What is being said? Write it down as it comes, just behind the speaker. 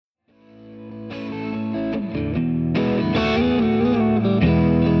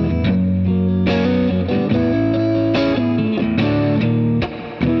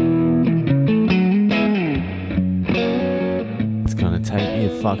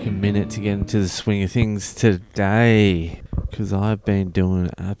fucking minute to get into the swing of things today, because I've been doing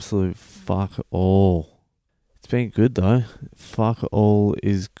absolute fuck all. It's been good though. Fuck all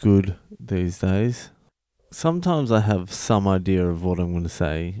is good these days. Sometimes I have some idea of what I'm going to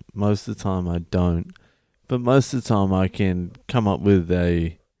say. Most of the time I don't. But most of the time I can come up with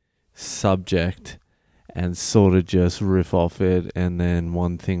a subject and sort of just riff off it, and then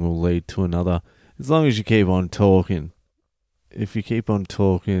one thing will lead to another. As long as you keep on talking. If you keep on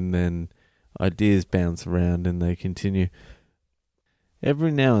talking, then ideas bounce around and they continue.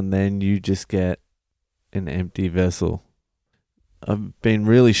 Every now and then you just get an empty vessel. I've been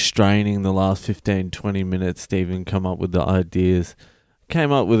really straining the last 15-20 minutes to even come up with the ideas.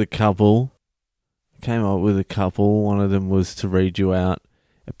 Came up with a couple. One of them was to read you out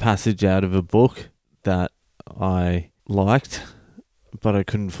a passage out of a book that I liked, but I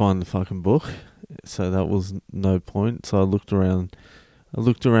couldn't find the fucking book, so that was no point. So I looked around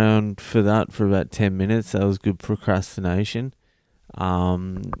for that for about 10 minutes. That was good procrastination.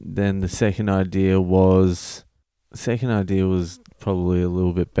 Then the second idea was probably a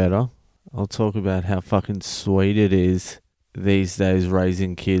little bit better. I'll talk about how fucking sweet it is these days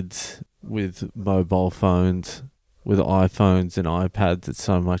raising kids with mobile phones, with iPhones and iPads. It's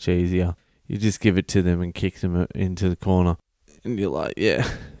so much easier. You just give it to them and kick them into the corner. And you're like, yeah,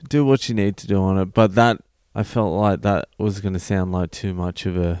 do what you need to do on it. But that, I felt like that was going to sound like too much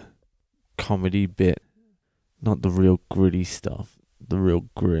of a comedy bit. Not the real gritty stuff. The real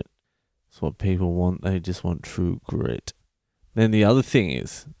grit. It's what people want. They just want true grit. Then the other thing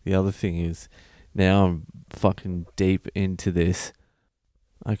is, now I'm fucking deep into this.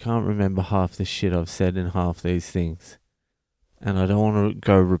 I can't remember half the shit I've said in half these things. And I don't want to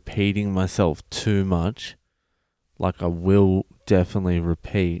go repeating myself too much. Like I will definitely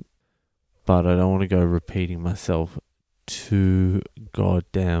repeat. But I don't want to go repeating myself too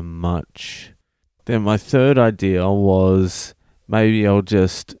goddamn much. Then my third idea was maybe I'll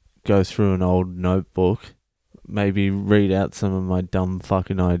just go through an old notebook. Maybe read out some of my dumb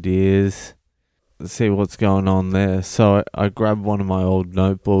fucking ideas. See what's going on there. So I grabbed one of my old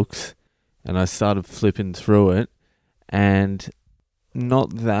notebooks and I started flipping through it, and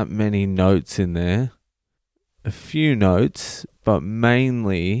not that many notes in there. A few notes, but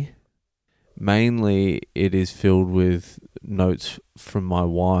mainly it is filled with notes from my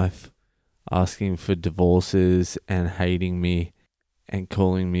wife asking for divorces and hating me and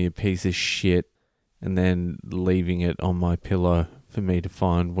calling me a piece of shit, and then leaving it on my pillow for me to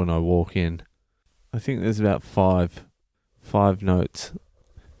find when I walk in. I think there's about five notes.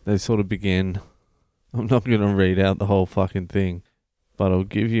 They sort of begin. I'm not going to read out the whole fucking thing, but I'll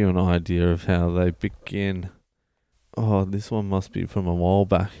give you an idea of how they begin. Oh, this one must be from a while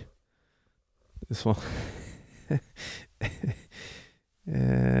back. This one.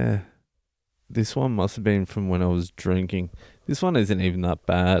 Yeah. This one must have been from when I was drinking. This one isn't even that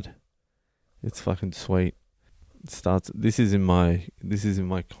bad. It's fucking sweet. This is in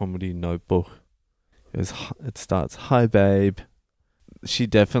my comedy notebook. It starts, "Hi babe." She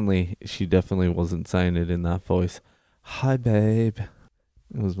definitely wasn't saying it in that voice. "Hi babe."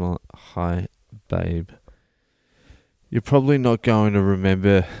 It was more, "Hi babe. You're probably not going to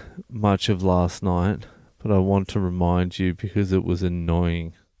remember much of last night, but I want to remind you because it was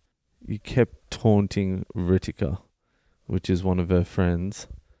annoying. You kept taunting Ritika," which is one of her friends.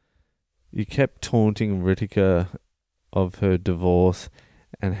 "You kept taunting Ritika of her divorce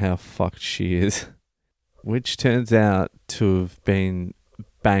and how fucked she is," which turns out to have been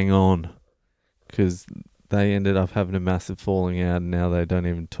bang on, because they ended up having a massive falling out and now they don't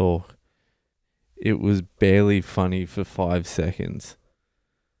even talk. It was barely funny for 5 seconds.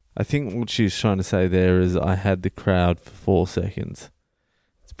 I think what she's trying to say there is I had the crowd for 4 seconds.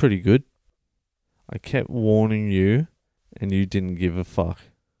 It's pretty good. I kept warning you and you didn't give a fuck.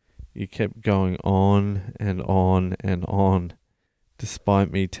 You kept going on and on and on,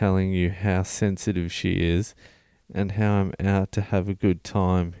 despite me telling you how sensitive she is and how I'm out to have a good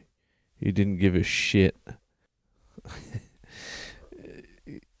time. You didn't give a shit.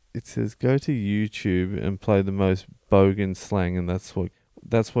 It says, "Go to YouTube and play the most bogan slang," and that's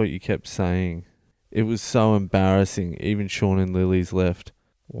what you kept saying. It was so embarrassing. Even Sean and Lily's left.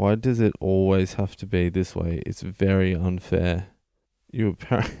 Why does it always have to be this way? It's very unfair. You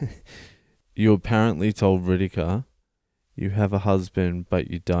apparently told Ritika you have a husband,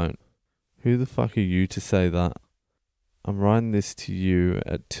 but you don't. Who the fuck are you to say that? I'm writing this to you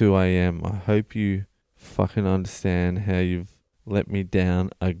at 2 a.m. I hope you fucking understand how you've let me down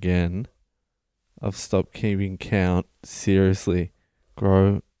again. I've stopped keeping count. Seriously.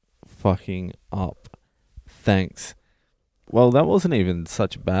 Grow fucking up. Thanks. well, that wasn't even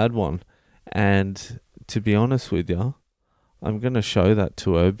such a bad one. And to be honest with you, I'm going to show that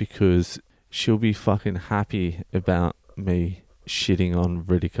to her because she'll be fucking happy about me shitting on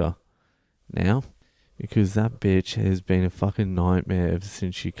Ritika now. Because that bitch has been a fucking nightmare ever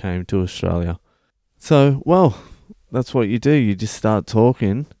since she came to Australia. So, well, that's what you do. You just start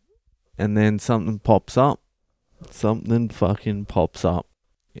talking and then something pops up. Something fucking pops up.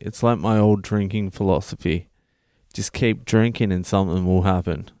 It's like my old drinking philosophy. Just keep drinking and something will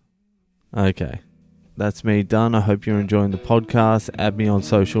happen. Okay. That's me done. I hope you're enjoying the podcast. Add me on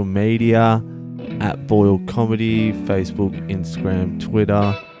social media at Boyle Comedy, Facebook, Instagram,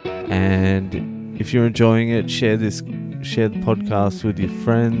 Twitter. And if you're enjoying it, share the podcast with your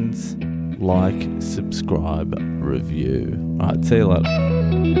friends. Like, subscribe, review. Alright, see you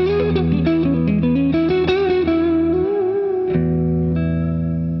later.